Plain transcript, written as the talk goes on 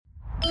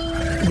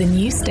The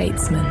New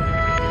Statesman.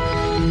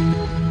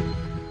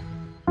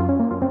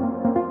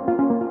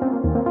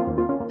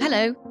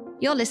 Hello,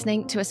 you're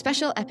listening to a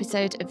special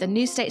episode of the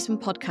New Statesman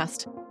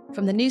podcast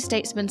from the New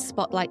Statesman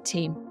Spotlight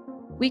team.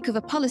 We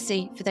cover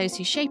policy for those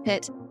who shape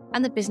it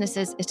and the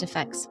businesses it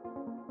affects.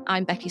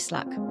 I'm Becky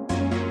Slack.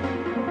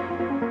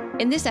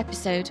 In this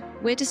episode,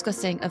 we're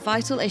discussing a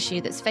vital issue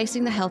that's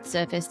facing the health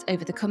service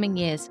over the coming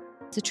years,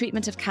 the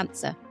treatment of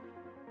cancer.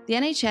 The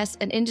NHS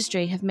and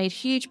industry have made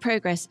huge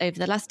progress over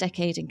the last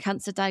decade in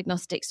cancer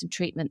diagnostics and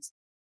treatments.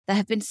 There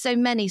have been so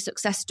many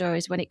success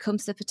stories when it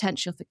comes to the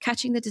potential for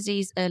catching the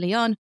disease early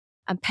on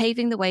and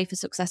paving the way for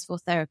successful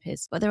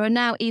therapies. But there are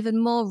now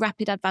even more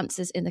rapid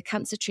advances in the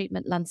cancer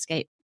treatment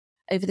landscape.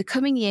 Over the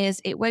coming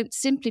years, it won't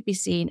simply be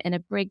seen in a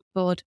big,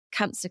 broad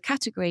cancer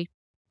category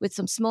with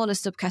some smaller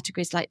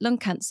subcategories like lung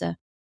cancer.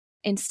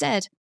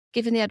 Instead,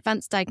 given the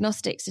advanced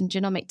diagnostics and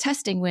genomic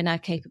testing we're now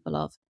capable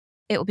of,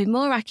 it will be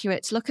more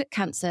accurate to look at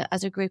cancer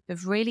as a group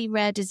of really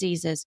rare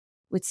diseases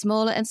with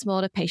smaller and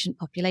smaller patient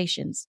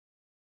populations.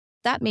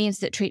 That means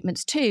that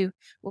treatments too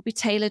will be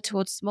tailored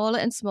towards smaller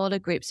and smaller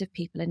groups of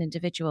people and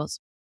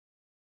individuals.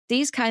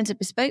 These kinds of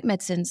bespoke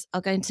medicines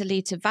are going to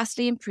lead to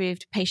vastly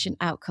improved patient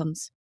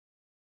outcomes.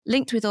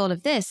 Linked with all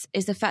of this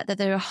is the fact that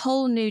there are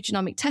whole new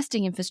genomic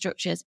testing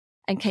infrastructures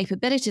and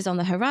capabilities on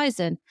the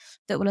horizon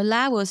that will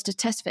allow us to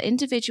test for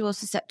individual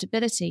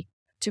susceptibility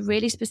to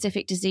really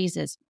specific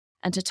diseases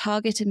and to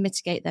target and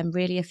mitigate them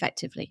really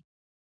effectively.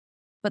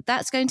 But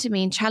that's going to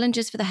mean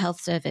challenges for the health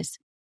service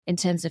in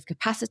terms of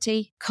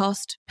capacity,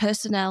 cost,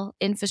 personnel,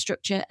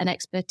 infrastructure, and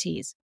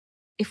expertise.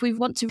 If we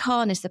want to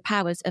harness the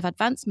powers of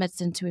advanced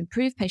medicine to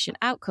improve patient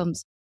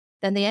outcomes,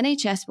 then the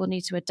NHS will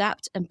need to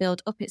adapt and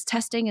build up its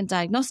testing and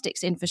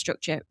diagnostics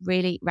infrastructure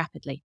really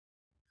rapidly.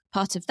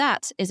 Part of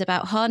that is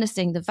about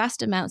harnessing the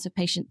vast amounts of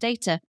patient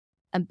data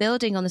and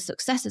building on the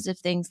successes of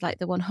things like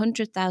the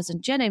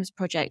 100,000 Genomes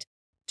Project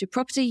to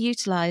properly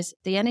utilise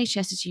the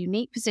NHS's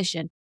unique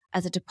position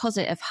as a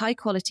deposit of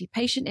high-quality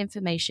patient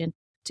information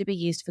to be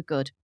used for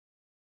good.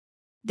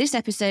 This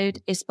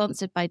episode is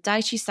sponsored by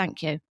Daiichi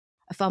Sankyo,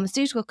 a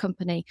pharmaceutical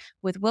company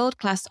with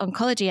world-class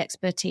oncology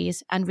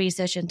expertise and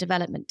research and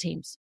development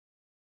teams.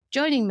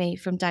 Joining me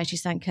from Daiichi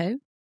Sankyo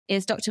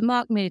is Dr.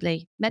 Mark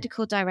Moodley,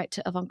 Medical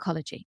Director of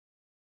Oncology.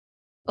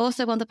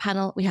 Also on the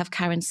panel, we have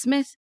Karen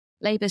Smith,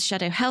 Labour's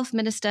Shadow Health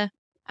Minister,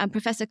 and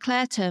Professor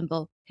Claire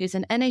Turnbull, who's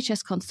an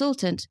NHS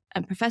consultant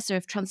and Professor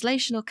of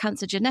Translational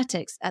Cancer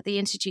Genetics at the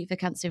Institute for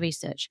Cancer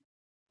Research.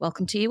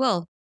 Welcome to you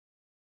all.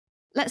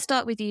 Let's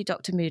start with you,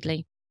 Dr.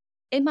 Moodley.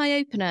 In my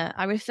opener,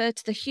 I referred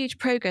to the huge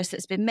progress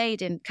that's been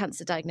made in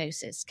cancer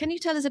diagnosis. Can you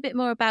tell us a bit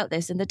more about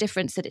this and the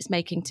difference that it's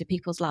making to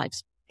people's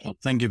lives? Well,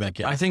 thank you,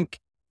 Becky. I think,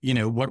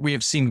 what we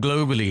have seen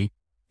globally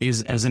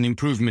is as an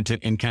improvement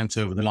in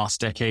cancer over the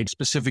last decade,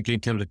 specifically in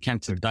terms of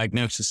cancer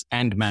diagnosis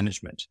and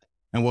management.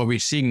 And what we're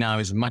seeing now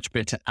is much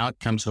better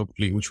outcomes,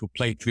 hopefully, which will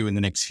play through in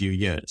the next few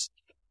years.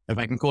 If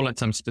I can call out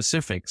some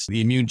specifics,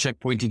 the immune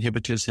checkpoint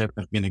inhibitors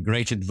have been a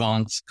great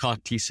advance, CAR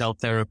T-cell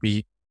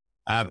therapy,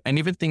 and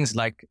even things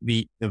like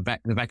the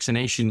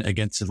vaccination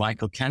against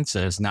cervical cancer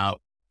has now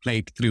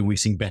played through. We're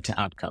seeing better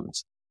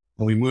outcomes.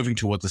 And we're moving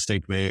towards a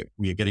state where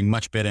we are getting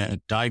much better at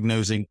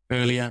diagnosing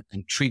earlier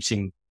and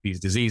treating these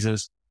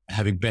diseases,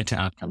 having better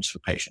outcomes for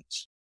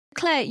patients.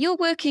 Claire, you're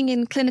working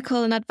in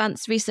clinical and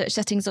advanced research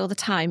settings all the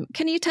time.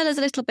 Can you tell us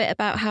a little bit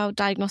about how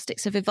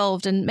diagnostics have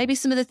evolved and maybe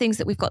some of the things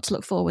that we've got to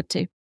look forward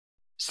to?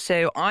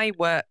 So I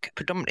work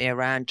predominantly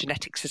around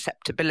genetic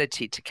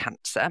susceptibility to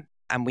cancer,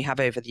 and we have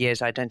over the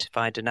years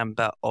identified a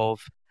number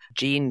of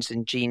genes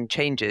and gene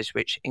changes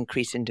which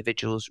increase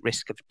individuals'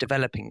 risk of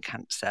developing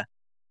cancer.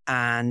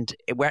 And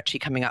we're actually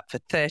coming up for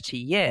 30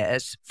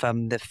 years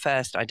from the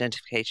first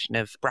identification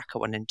of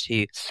BRCA1 and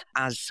 2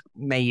 as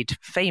made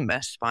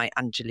famous by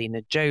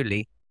Angelina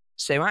Jolie.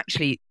 So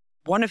actually,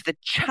 one of the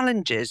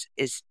challenges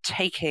is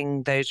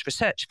taking those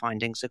research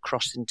findings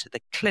across into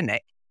the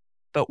clinic.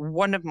 But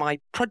one of my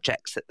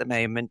projects at the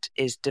moment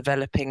is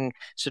developing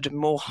sort of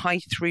more high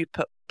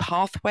throughput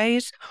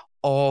pathways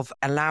of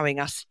allowing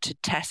us to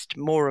test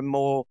more and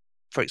more,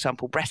 for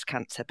example, breast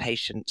cancer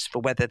patients for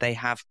whether they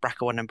have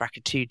BRCA1 and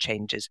BRCA2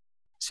 changes.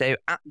 So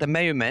at the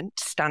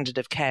moment, standard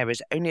of care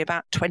is only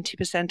about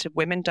 20% of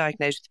women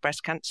diagnosed with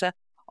breast cancer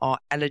are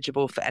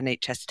eligible for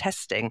NHS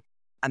testing.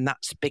 And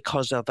that's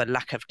because of a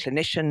lack of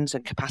clinicians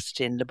and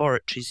capacity in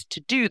laboratories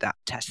to do that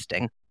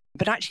testing.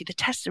 But actually, the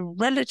tests are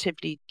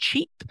relatively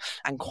cheap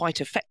and quite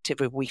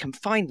effective if we can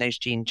find those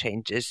gene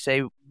changes.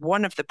 So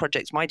one of the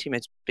projects my team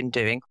has been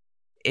doing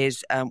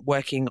is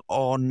working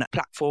on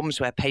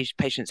platforms where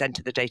patients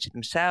enter the data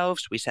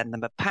themselves. We send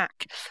them a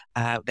pack,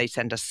 they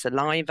send us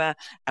saliva,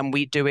 and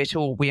we do it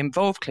all. We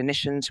involve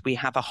clinicians. We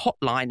have a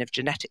hotline of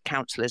genetic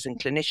counsellors and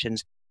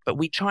clinicians, but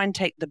we try and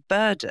take the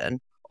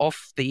burden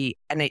off the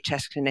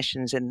NHS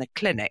clinicians in the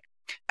clinic.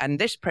 And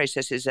this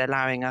process is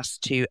allowing us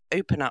to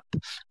open up.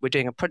 We're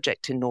doing a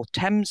project in North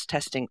Thames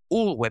testing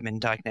all women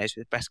diagnosed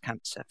with breast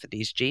cancer for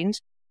these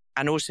genes.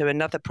 and also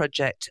another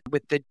project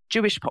with the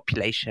Jewish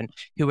population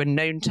who are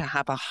known to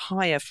have a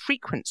higher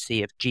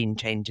frequency of gene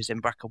changes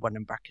in BRCA1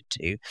 and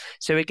BRCA2.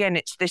 So again,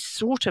 it's this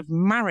sort of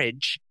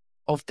marriage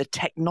of the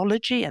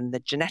technology and the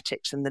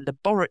genetics and the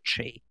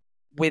laboratory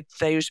with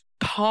those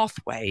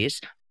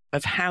pathways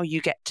of how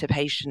you get to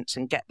patients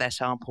and get their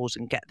samples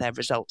and get their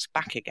results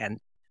back again.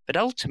 But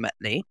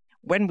ultimately,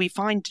 when we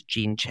find a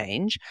gene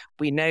change,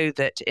 we know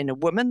that in a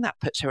woman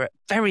that puts her at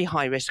very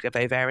high risk of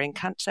ovarian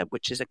cancer,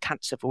 which is a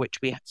cancer for which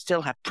we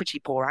still have pretty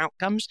poor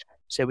outcomes.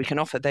 So we can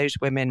offer those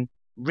women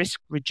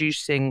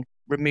risk-reducing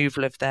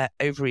removal of their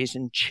ovaries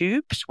and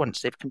tubes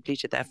once they've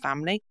completed their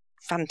family.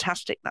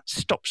 Fantastic. That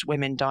stops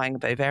women dying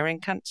of ovarian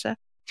cancer.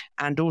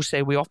 And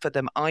also we offer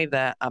them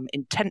either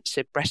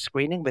intensive breast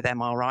screening with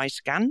MRI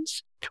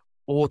scans,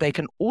 or they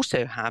can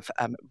also have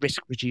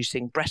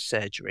risk-reducing breast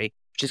surgery,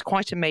 which is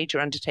quite a major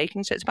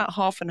undertaking. So it's about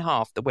half and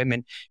half, the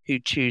women who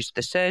choose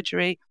the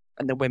surgery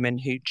and the women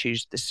who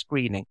choose the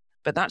screening.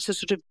 But that's a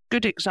sort of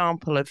good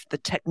example of the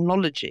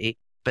technology,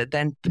 but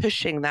then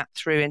pushing that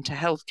through into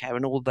healthcare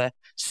and all the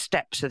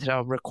steps that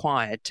are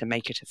required to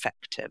make it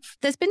effective.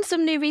 There's been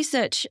some new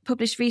research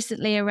published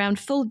recently around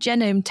full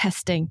genome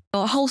testing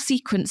or whole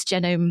sequence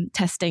genome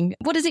testing.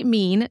 What does it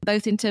mean,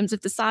 both in terms of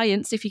the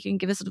science, if you can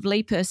give a sort of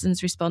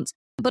layperson's response,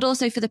 but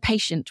also for the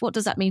patient? What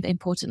does that mean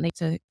importantly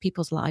to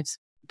people's lives?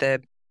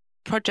 The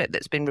project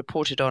that's been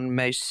reported on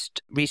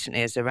most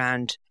recently is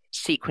around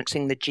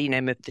sequencing the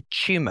genome of the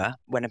tumour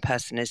when a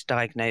person is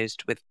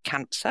diagnosed with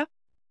cancer.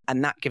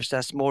 And that gives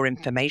us more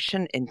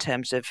information in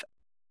terms of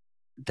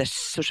the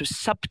sort of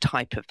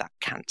subtype of that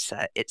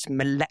cancer, its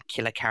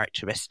molecular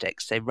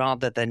characteristics. So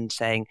rather than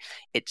saying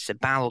it's a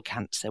bowel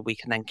cancer, we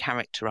can then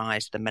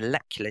characterise the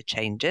molecular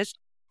changes.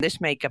 This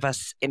may give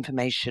us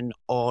information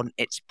on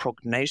its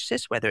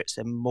prognosis, whether it's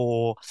a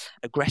more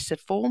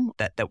aggressive form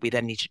that we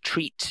then need to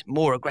treat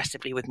more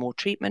aggressively with more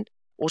treatment,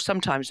 or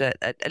sometimes a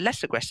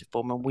less aggressive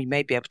form, and we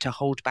may be able to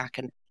hold back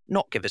and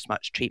not give as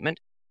much treatment.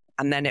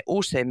 And then it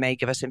also may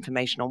give us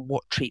information on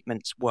what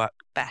treatments work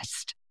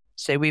best.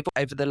 So we've,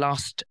 over the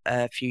last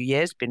few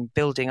years, been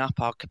building up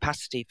our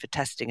capacity for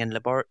testing in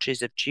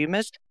laboratories of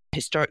tumours,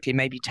 historically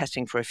maybe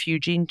testing for a few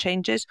gene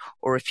changes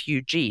or a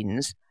few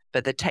genes,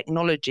 but the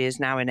technology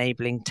is now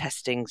enabling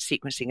testing,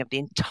 sequencing of the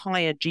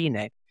entire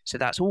genome. So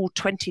that's all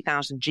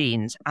 20,000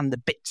 genes and the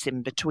bits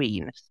in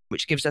between,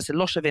 which gives us a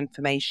lot of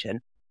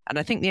information. And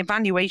I think the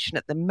evaluation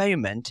at the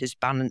moment is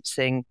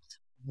balancing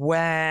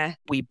where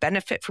we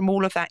benefit from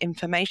all of that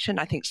information.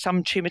 I think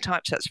some tumour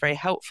types, that's very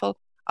helpful.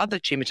 Other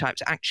tumour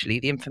types, actually,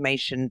 the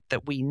information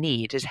that we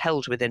need is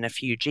held within a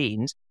few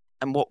genes.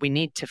 And what we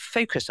need to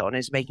focus on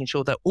is making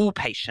sure that all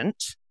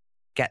patients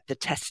get the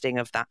testing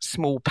of that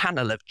small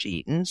panel of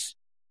genes,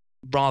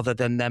 rather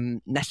than them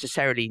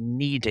necessarily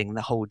needing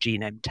the whole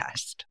genome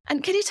test.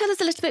 And can you tell us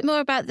a little bit more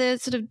about the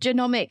sort of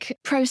genomic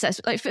process,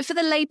 like for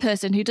the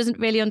layperson who doesn't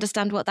really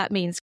understand what that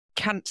means?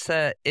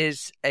 Cancer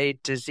is a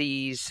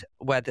disease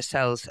where the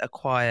cells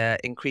acquire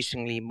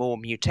increasingly more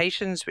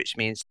mutations, which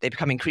means they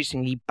become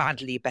increasingly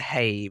badly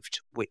behaved,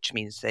 which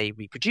means they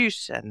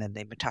reproduce and then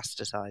they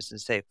metastasize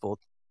and so forth.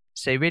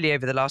 So really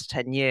over the last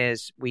 10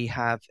 years, we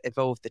have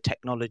evolved the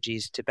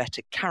technologies to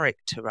better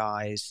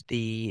characterize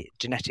the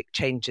genetic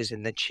changes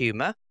in the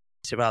tumor.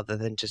 So rather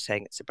than just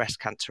saying it's a breast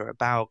cancer or a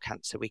bowel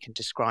cancer, we can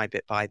describe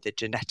it by the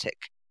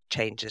genetic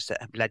changes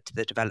that have led to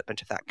the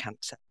development of that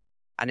cancer.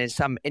 And in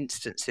some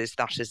instances,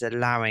 that is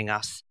allowing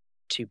us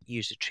to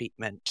use a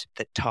treatment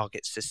that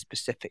targets the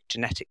specific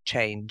genetic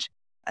change.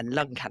 And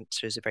lung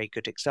cancer is a very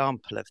good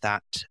example of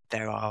that.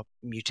 There are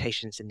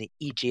mutations in the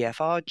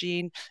EGFR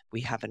gene.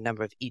 We have a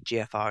number of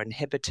EGFR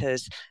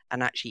inhibitors.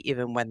 And actually,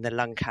 even when the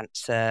lung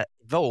cancer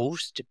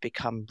evolves to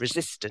become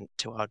resistant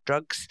to our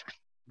drugs,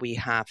 we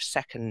have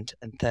second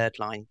and third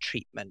line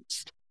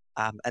treatments.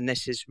 And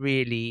this has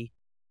really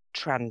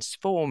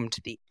transformed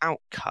the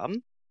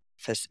outcome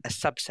for a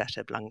subset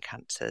of lung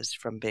cancers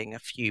from being a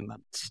few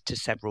months to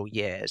several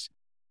years.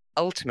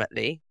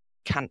 Ultimately,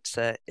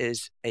 cancer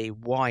is a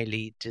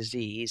wily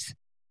disease,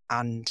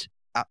 and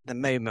at the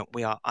moment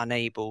we are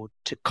unable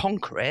to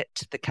conquer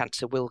it. The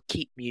cancer will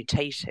keep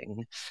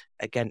mutating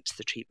against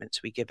the treatments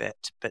we give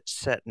it, but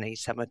certainly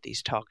some of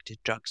these targeted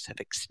drugs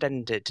have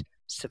extended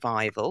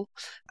survival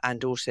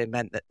and also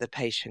meant that the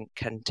patient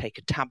can take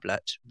a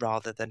tablet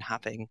rather than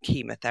having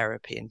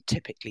chemotherapy, and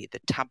typically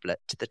the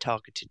tablet, the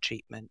targeted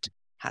treatment,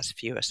 has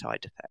fewer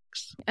side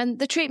effects. And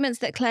the treatments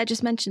that Claire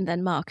just mentioned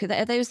then, Mark,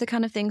 are those the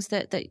kind of things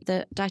that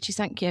Daiichi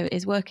Sankyo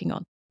is working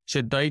on?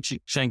 So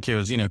Daiichi Sankyo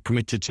is,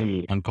 committed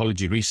to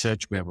oncology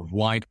research. We have a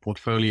wide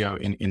portfolio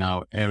in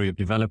our area of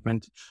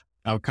development.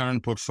 Our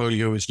current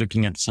portfolio is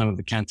looking at some of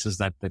the cancers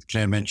that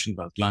Claire mentioned,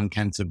 about lung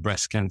cancer,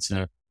 breast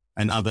cancer,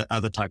 and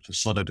other types of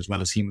solid as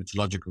well as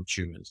hematological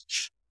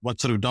tumors. What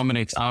sort of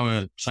dominates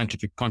our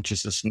scientific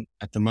consciousness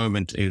at the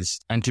moment is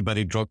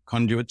antibody drug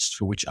conjugates,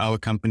 for which our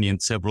company and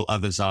several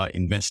others are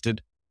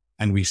invested.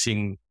 And we're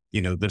seeing,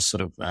 this sort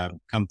of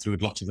come through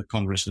lots of the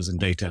congresses and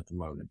data at the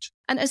moment.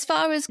 And as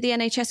far as the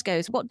NHS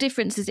goes, what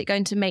difference is it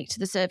going to make to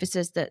the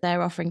services that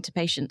they're offering to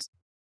patients?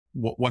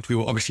 what we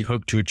will obviously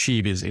hope to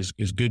achieve is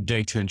good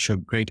data and show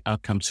great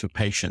outcomes for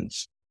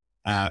patients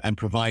and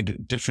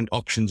provide different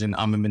options in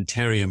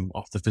armamentarium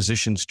of the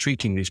physicians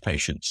treating these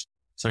patients,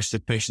 such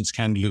that patients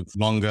can live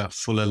longer,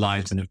 fuller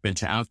lives and have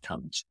better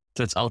outcomes.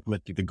 So that's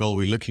ultimately the goal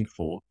we're looking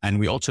for. And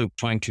we're also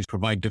trying to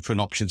provide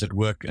different options that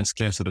work, as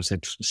Claire sort of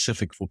said,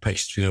 specific for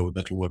patients,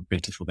 that will work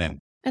better for them.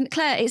 And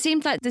Claire, it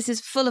seems like this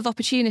is full of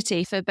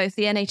opportunity for both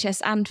the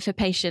NHS and for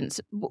patients.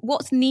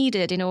 What's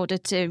needed in order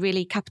to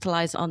really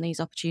capitalise on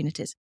these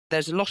opportunities?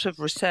 There's a lot of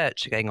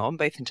research going on,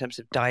 both in terms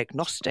of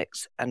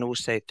diagnostics and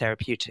also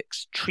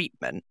therapeutics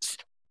treatments.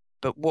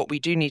 But what we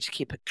do need to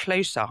keep a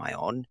close eye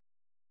on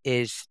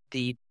is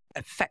the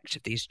effect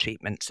of these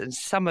treatments. And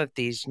some of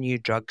these new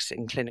drugs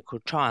in clinical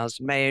trials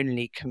may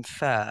only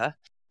confer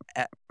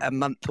a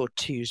month or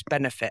two's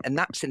benefit. And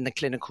that's in the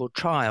clinical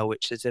trial,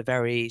 which is a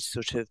very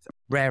sort of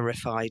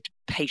rarefied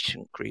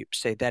patient group.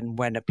 So then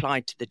when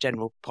applied to the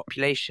general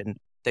population,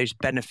 those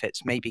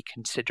benefits may be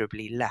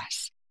considerably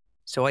less.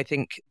 So I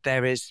think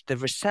there is the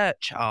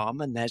research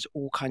arm, and there's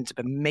all kinds of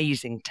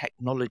amazing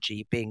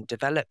technology being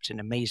developed and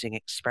amazing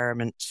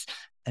experiments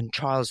and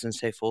trials and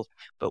so forth.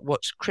 But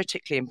what's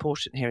critically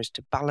important here is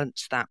to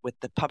balance that with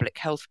the public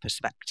health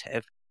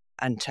perspective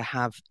and to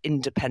have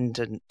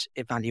independent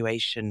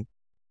evaluation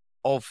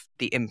of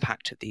the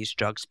impact of these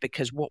drugs,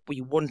 because what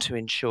we want to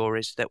ensure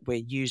is that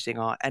we're using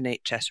our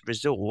NHS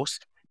resource,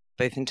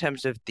 both in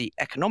terms of the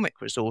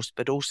economic resource,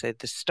 but also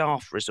the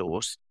staff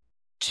resource,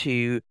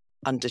 to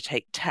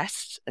undertake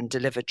tests and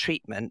deliver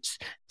treatments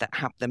that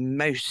have the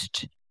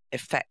most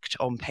effect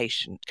on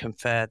patient,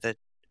 confer the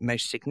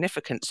most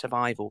significant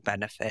survival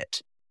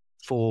benefit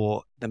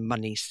for the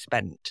money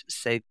spent.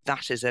 So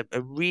that is a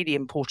really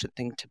important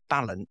thing to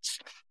balance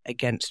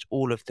against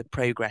all of the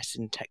progress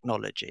in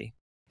technology.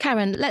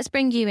 Karen, let's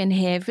bring you in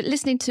here.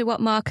 Listening to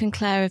what Mark and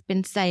Claire have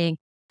been saying,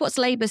 what's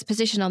Labour's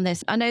position on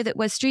this? I know that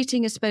Wes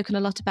Streeting has spoken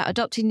a lot about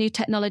adopting new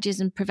technologies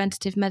and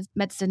preventative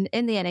medicine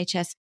in the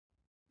NHS.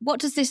 What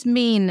does this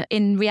mean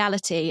in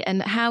reality,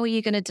 and how are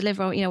you going to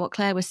deliver on, what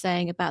Claire was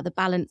saying about the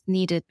balance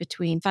needed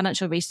between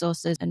financial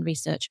resources and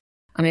research?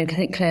 I mean, I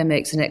think Claire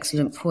makes an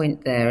excellent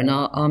point there. And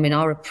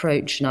our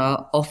approach and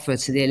our offer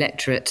to the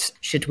electorate,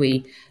 should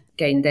we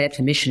gain their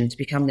permission to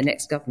become the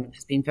next government,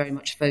 has been very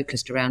much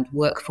focused around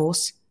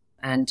workforce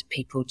and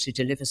people to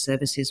deliver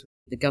services.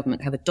 The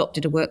government have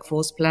adopted a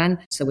workforce plan,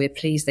 so we're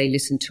pleased they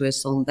listen to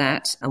us on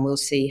that, and we'll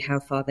see how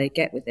far they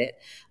get with it.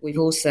 We've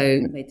also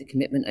made the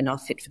commitment in our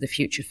Fit for the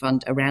Future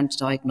fund around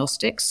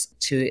diagnostics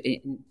to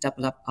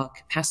double up our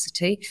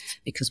capacity,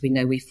 because we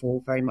know we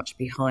fall very much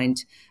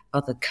behind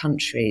other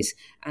countries,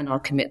 and our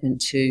commitment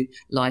to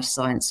life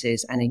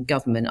sciences and in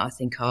government. I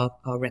think our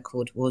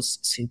record was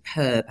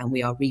superb, and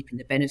we are reaping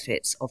the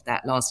benefits of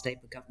that last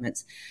Labour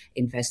government's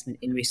investment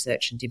in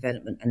research and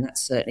development, and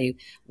that's certainly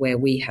where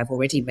we have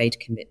already made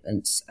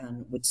commitments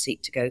and would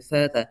seek to go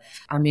further.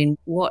 I mean,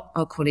 what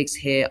our colleagues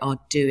here are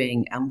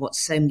doing and what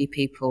so many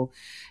people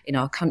in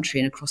our country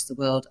and across the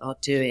world are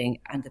doing,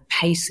 and the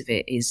pace of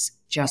it is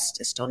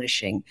just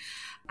astonishing.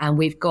 And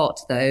we've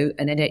got, though,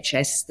 an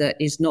NHS that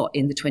is not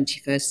in the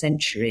 21st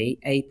century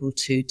able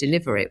to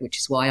deliver it, which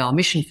is why our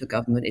mission for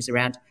government is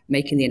around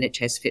making the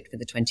NHS fit for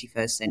the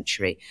 21st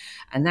century.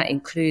 And that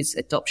includes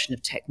adoption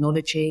of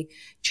technology,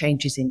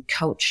 changes in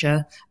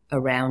culture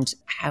around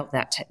how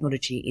that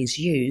technology is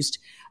used.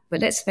 But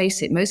let's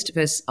face it, most of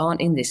us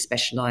aren't in this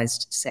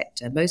specialised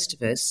sector. Most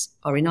of us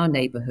are in our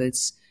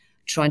neighbourhoods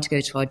trying to go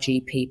to our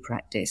GP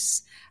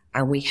practice.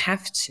 And we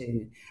have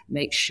to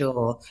make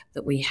sure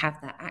that we have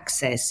that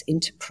access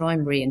into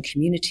primary and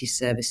community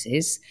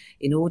services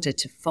in order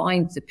to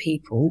find the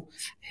people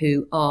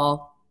who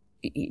are,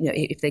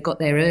 if they got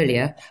there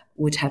earlier,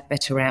 would have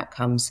better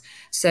outcomes.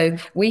 So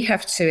we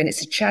have to, and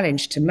it's a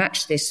challenge to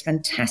match this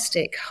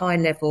fantastic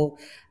high-level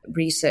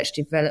research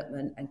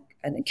development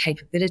and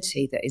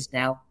capability that is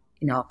now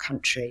in our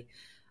country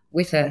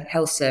with a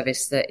health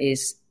service that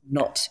is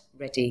not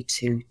ready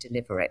to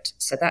deliver it.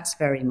 So that's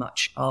very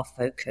much our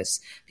focus,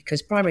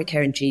 because primary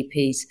care and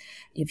GPs,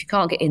 if you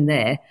can't get in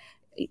there,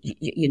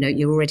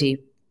 you're already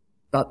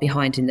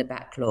behind in the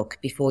backlog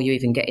before you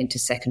even get into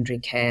secondary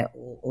care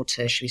or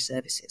tertiary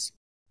services.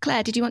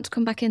 Claire, did you want to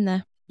come back in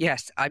there?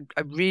 Yes, I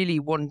really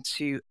want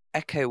to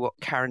echo what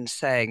Karen's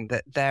saying,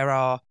 that there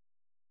are,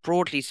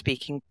 broadly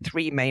speaking,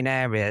 three main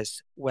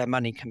areas where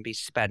money can be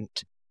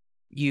spent.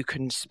 You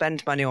can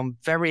spend money on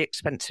very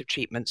expensive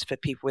treatments for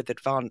people with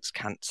advanced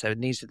cancer.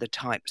 And these are the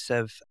types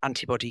of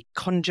antibody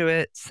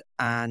conjugates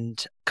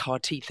and CAR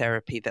T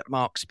therapy that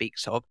Mark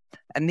speaks of.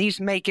 And these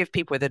may give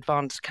people with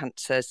advanced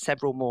cancer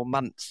several more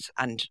months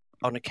and,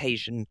 on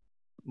occasion,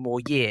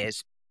 more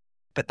years.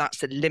 But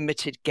that's a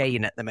limited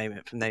gain at the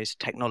moment from those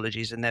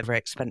technologies, and they're very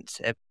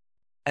expensive.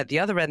 At the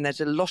other end,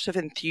 there's a lot of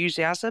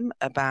enthusiasm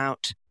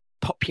about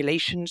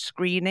population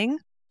screening,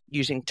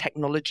 using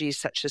technologies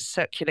such as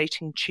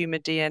circulating tumour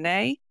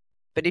DNA.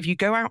 But if you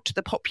go out to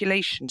the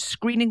population,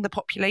 screening the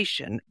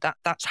population,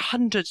 that's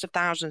hundreds of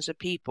thousands of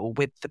people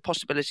with the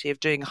possibility of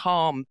doing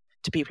harm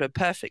to people who are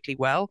perfectly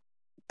well,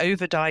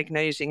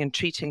 overdiagnosing and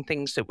treating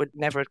things that would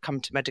never have come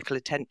to medical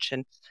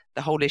attention,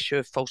 the whole issue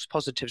of false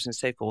positives and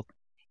so forth.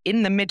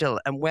 In the middle,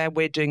 and where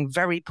we're doing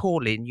very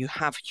poorly and you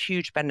have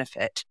huge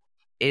benefit,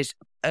 is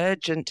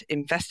urgent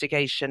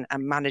investigation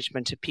and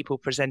management of people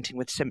presenting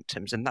with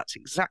symptoms. And that's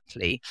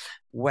exactly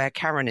where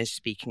Karen is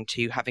speaking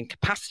to, having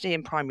capacity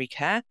in primary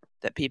care,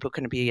 that people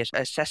can be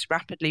assessed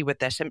rapidly with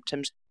their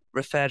symptoms,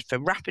 referred for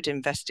rapid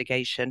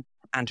investigation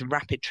and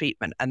rapid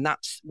treatment. And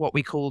that's what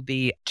we call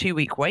the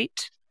 2-week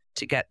wait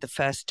to get the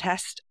first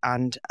test,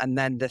 and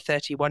then the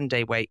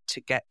 31-day wait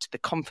to get the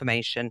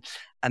confirmation,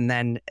 and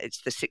then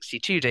it's the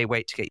 62-day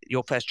wait to get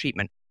your first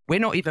treatment. We're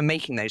not even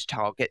making those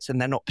targets, and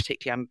they're not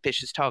particularly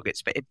ambitious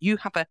targets. But if you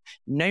have a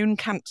known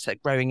cancer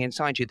growing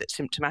inside you that's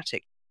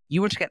symptomatic,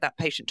 you want to get that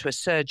patient to a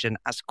surgeon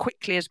as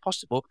quickly as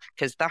possible,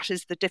 because that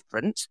is the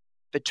difference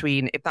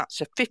between, if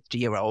that's a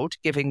 50-year-old,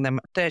 giving them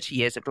 30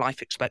 years of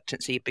life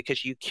expectancy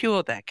because you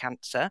cure their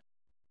cancer,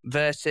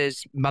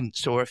 versus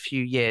months or a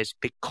few years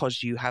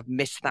because you have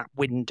missed that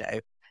window.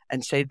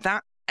 And so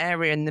that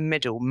area in the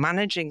middle,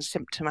 managing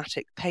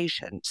symptomatic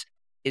patients,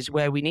 is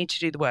where we need to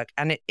do the work.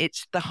 And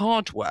it's the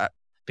hard work,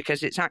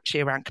 because it's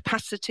actually around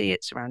capacity,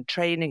 it's around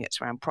training,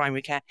 it's around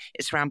primary care,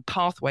 it's around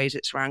pathways,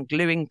 it's around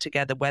gluing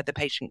together where the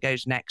patient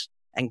goes next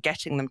and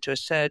getting them to a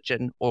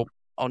surgeon, or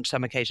on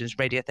some occasions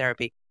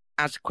radiotherapy,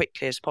 as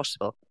quickly as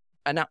possible.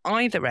 And at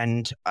either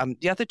end,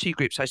 the other two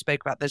groups I spoke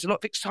about, there's a lot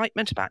of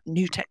excitement about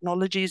new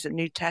technologies and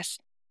new tests.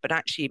 But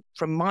actually,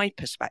 from my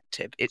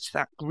perspective, it's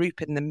that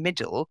group in the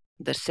middle,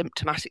 the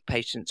symptomatic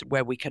patients,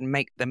 where we can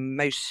make the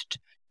most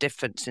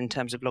difference in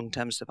terms of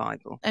long-term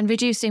survival. And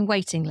reducing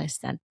waiting lists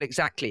then?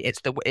 Exactly.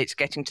 It's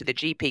getting to the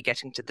GP,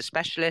 getting to the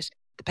specialist,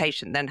 the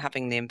patient then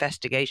having the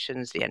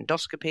investigations, the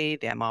endoscopy,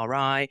 the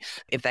MRI.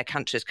 If their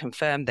cancer is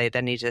confirmed, they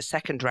then need a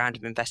second round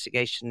of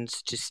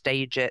investigations to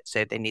stage it.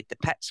 So they need the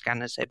PET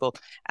scan and so forth.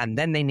 And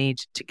then they need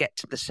to get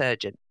to the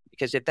surgeon.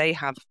 Because if they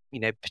have,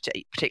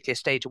 particularly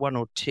stage 1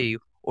 or 2,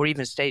 or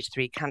even stage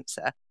 3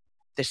 cancer,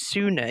 the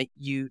sooner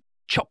you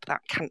chop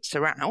that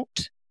cancer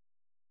out,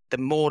 the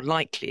more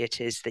likely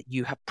it is that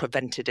you have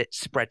prevented it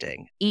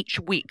spreading. Each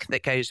week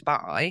that goes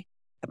by,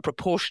 a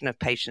proportion of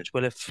patients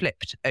will have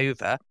flipped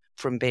over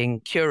from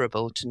being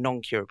curable to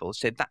non-curable.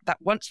 So that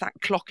once that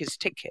clock is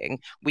ticking,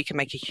 we can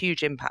make a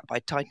huge impact by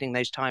tightening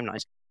those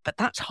timelines. But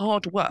that's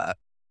hard work.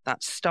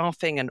 That's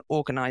staffing and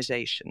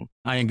organisation.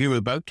 I agree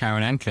with both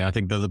Karen and Claire. I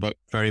think those are both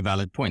very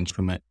valid points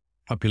from a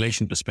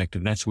population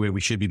perspective. That's where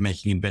we should be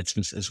making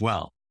investments as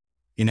well.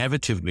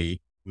 Inevitably,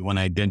 we want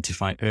to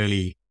identify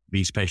early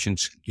these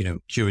patients,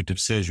 curative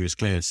surgery, as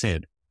Claire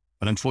said.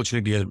 But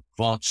unfortunately, there are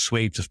vast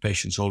swathes of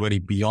patients already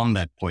beyond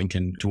that point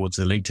and towards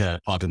the later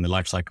part in the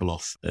life cycle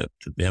of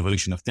the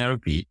evolution of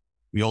therapy.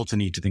 We also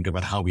need to think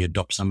about how we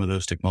adopt some of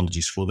those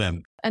technologies for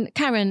them. And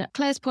Karen,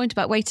 Claire's point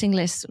about waiting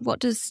lists, what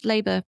does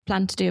Labour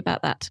plan to do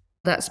about that?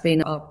 That's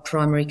been our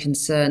primary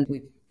concern.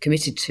 We've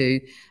committed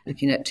to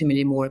looking at 2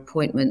 million more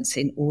appointments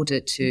in order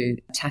to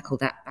tackle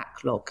that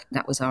backlog.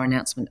 That was our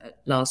announcement at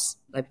last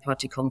Labour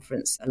Party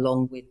conference,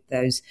 along with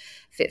those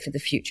Fit for the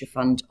Future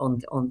fund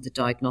on the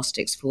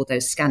diagnostics for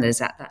those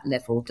scanners at that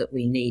level that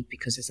we need,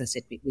 because, as I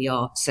said, we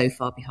are so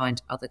far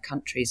behind other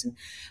countries, and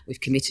we've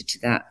committed to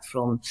that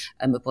from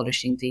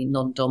abolishing the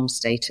non-dom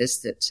status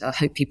that I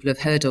hope people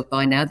have heard of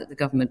by now, that the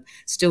government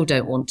still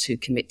don't want to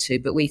commit to.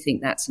 But we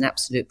think that's an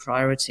absolute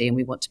priority, and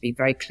we want to be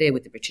very clear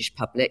with the British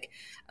public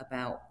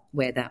about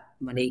where that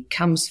money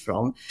comes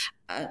from.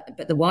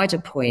 But the wider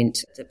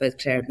point that both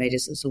Claire and made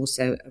is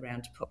also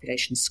around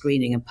population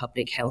screening and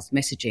public health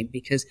messaging,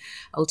 because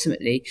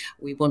ultimately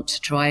we want to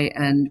try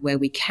and, where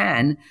we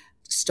can,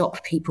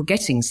 stop people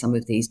getting some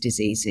of these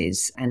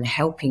diseases and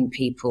helping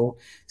people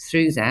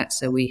through that.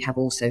 So we have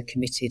also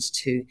committed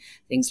to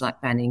things like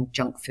banning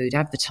junk food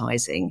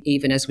advertising.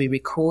 Even as we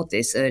record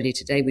this, earlier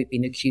today, we've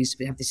been accused,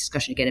 we have this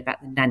discussion again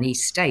about the nanny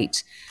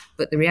state.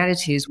 But the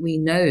reality is we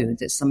know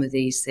that some of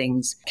these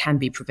things can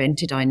be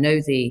prevented. I know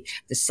the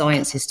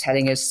science is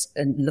telling us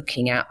and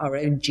looking at our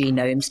own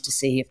genomes to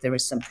see if there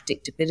is some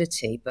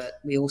predictability. But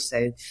we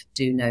also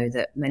do know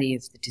that many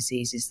of the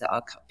diseases that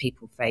our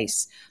people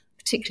face,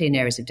 particularly in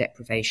areas of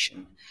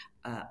deprivation,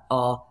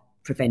 are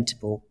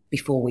preventable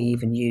before we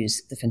even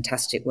use the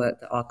fantastic work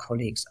that our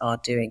colleagues are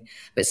doing.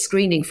 But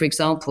screening, for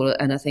example,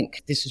 and I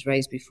think this was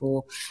raised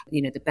before,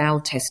 the bowel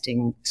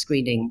testing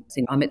screening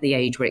thing, I'm at the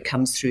age where it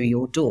comes through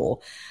your door.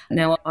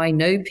 Now, I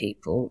know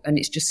people, and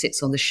it just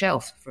sits on the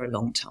shelf for a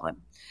long time.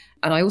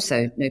 And I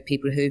also know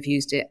people who have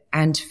used it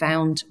and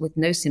found with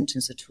no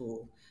symptoms at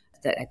all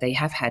that they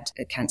have had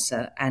a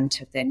cancer and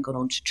have then gone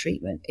on to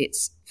treatment.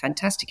 It's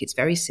fantastic. It's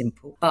very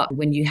simple. But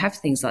when you have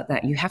things like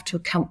that, you have to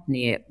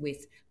accompany it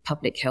with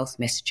public health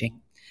messaging,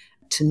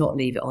 to not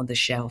leave it on the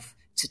shelf,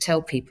 to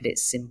tell people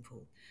it's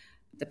simple.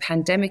 The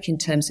pandemic, in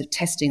terms of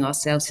testing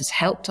ourselves, has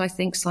helped, I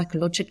think,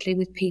 psychologically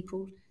with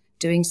people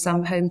doing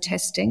some home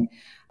testing,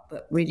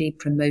 but really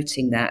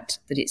promoting that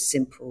it's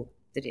simple,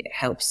 that it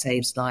helps,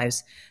 saves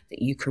lives,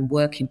 that you can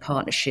work in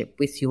partnership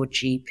with your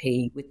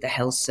GP, with the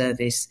health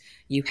service.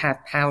 You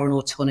have power and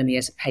autonomy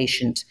as a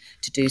patient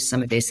to do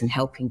some of this, and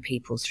helping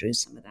people through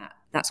some of that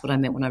That's what I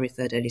meant when I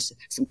referred earlier to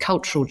some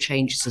cultural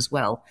changes as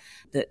well,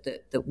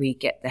 that we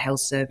get the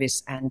health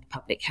service and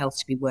public health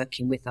to be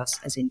working with us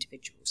as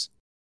individuals.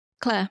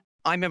 Claire?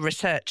 I'm a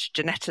research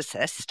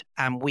geneticist,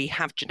 and we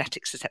have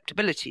genetic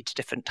susceptibility to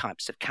different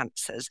types of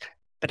cancers.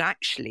 But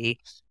actually,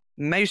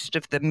 most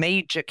of the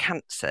major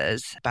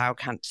cancers, bowel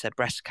cancer,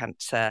 breast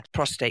cancer,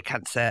 prostate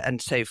cancer,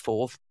 and so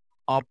forth,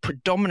 are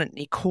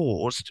predominantly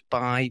caused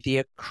by the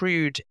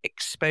accrued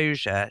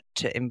exposure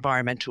to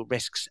environmental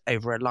risks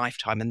over a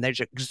lifetime. And those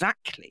are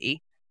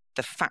exactly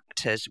the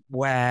factors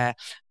where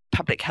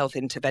public health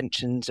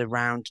interventions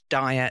around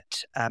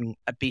diet,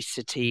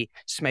 obesity,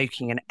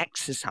 smoking and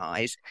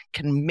exercise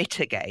can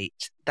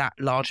mitigate that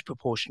large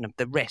proportion of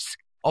the risk.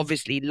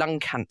 Obviously, lung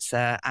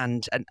cancer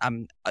and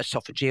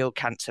esophageal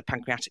cancer,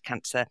 pancreatic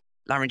cancer,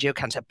 laryngeal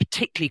cancer,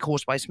 particularly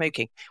caused by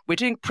smoking. We're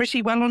doing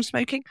pretty well on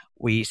smoking.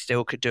 We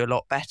still could do a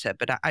lot better.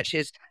 But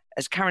actually,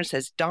 as Karen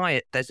says,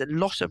 diet, there's a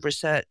lot of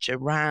research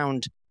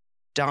around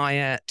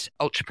diet,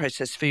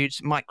 ultra-processed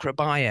foods,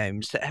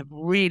 microbiomes that have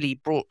really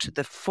brought to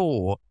the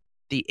fore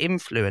the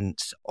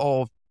influence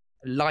of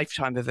a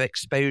lifetime of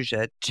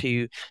exposure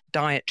to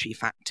dietary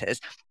factors.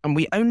 And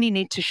we only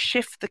need to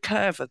shift the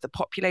curve of the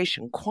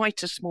population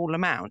quite a small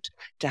amount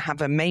to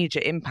have a major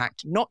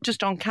impact, not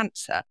just on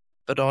cancer,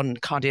 but on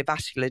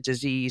cardiovascular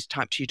disease,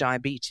 type 2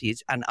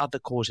 diabetes, and other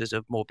causes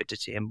of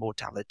morbidity and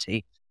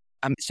mortality.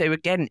 So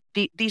again,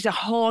 these are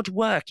hard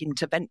work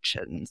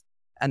interventions.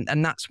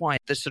 And that's why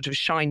the sort of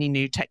shiny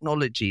new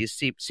technologies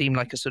seem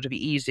like a sort of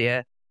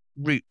easier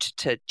route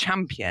to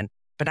champion.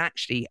 But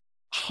actually,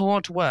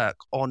 hard work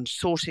on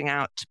sorting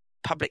out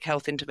public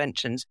health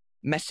interventions,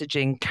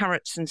 messaging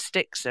carrots and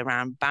sticks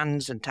around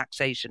bans and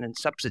taxation and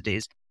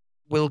subsidies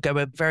will go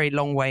a very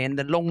long way in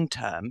the long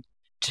term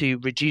to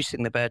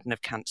reducing the burden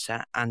of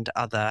cancer and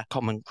other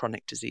common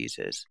chronic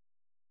diseases.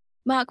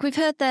 Mark, we've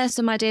heard there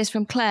some ideas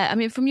from Claire. I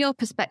mean, from your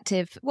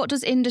perspective, what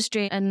does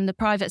industry and the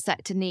private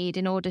sector need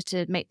in order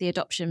to make the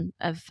adoption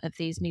of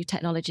these new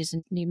technologies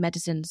and new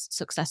medicines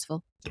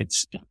successful?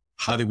 It's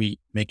how do we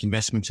make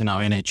investments in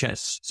our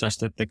NHS such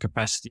that the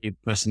capacity, the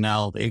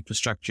personnel, the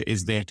infrastructure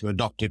is there to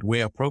adopt it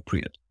where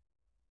appropriate?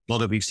 A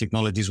lot of these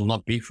technologies will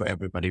not be for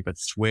everybody, but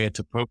it's where it's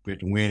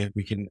appropriate and where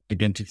we can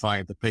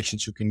identify the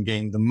patients who can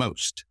gain the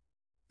most,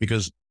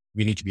 because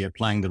we need to be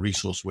applying the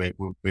resource where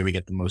we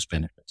get the most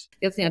benefits.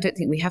 The other thing I don't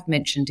think we have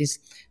mentioned is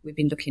we've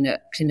been looking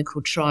at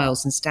clinical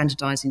trials and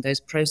standardising those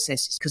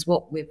processes, because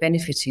what we're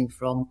benefiting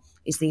from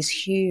is these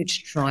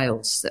huge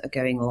trials that are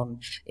going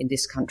on in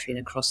this country and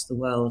across the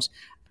world.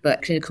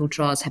 But clinical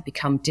trials have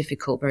become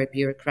difficult, very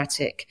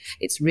bureaucratic.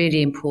 It's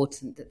really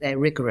important that they're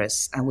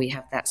rigorous, and we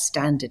have that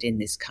standard in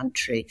this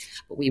country.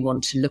 But we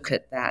want to look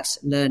at that,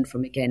 learn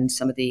from, again,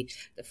 some of the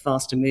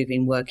faster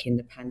moving work in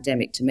the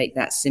pandemic to make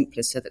that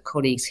simpler so that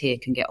colleagues here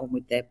can get on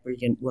with their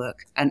brilliant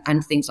work.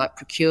 And things like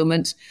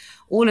procurement,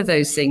 all of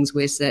those things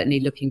we're certainly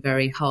looking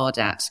very hard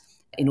at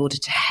in order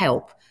to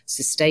help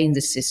sustain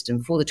the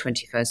system for the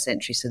 21st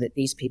century so that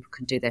these people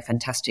can do their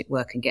fantastic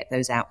work and get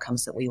those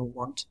outcomes that we all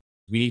want.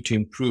 We need to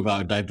improve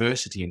our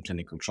diversity in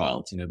clinical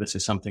trials. This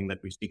is something that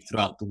we see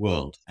throughout the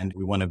world, and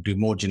we want to do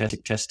more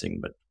genetic testing.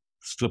 But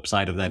the flip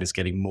side of that is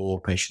getting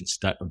more patients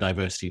of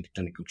diversity into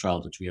clinical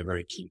trials, which we are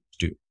very keen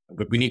to do.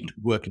 But we need to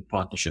work in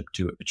partnership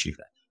to achieve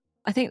that.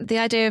 I think the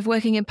idea of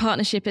working in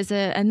partnership is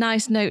a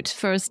nice note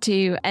for us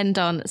to end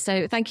on.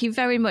 So thank you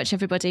very much,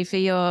 everybody, for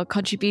your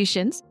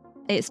contributions.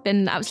 It's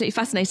been absolutely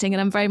fascinating,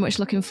 and I'm very much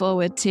looking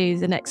forward to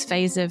the next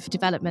phase of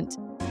development.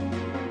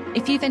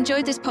 If you've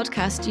enjoyed this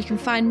podcast, you can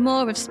find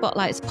more of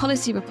Spotlight's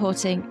policy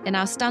reporting in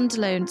our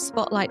standalone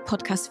Spotlight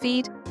podcast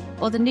feed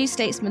or the New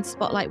Statesman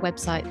Spotlight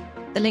website.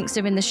 The links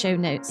are in the show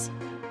notes.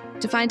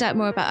 To find out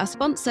more about our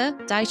sponsor,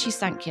 Daiichi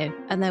Sankyo,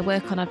 and their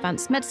work on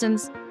advanced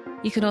medicines,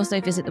 you can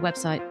also visit the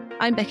website.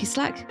 I'm Becky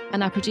Slack,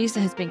 and our producer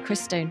has been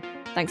Chris Stone.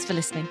 Thanks for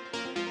listening.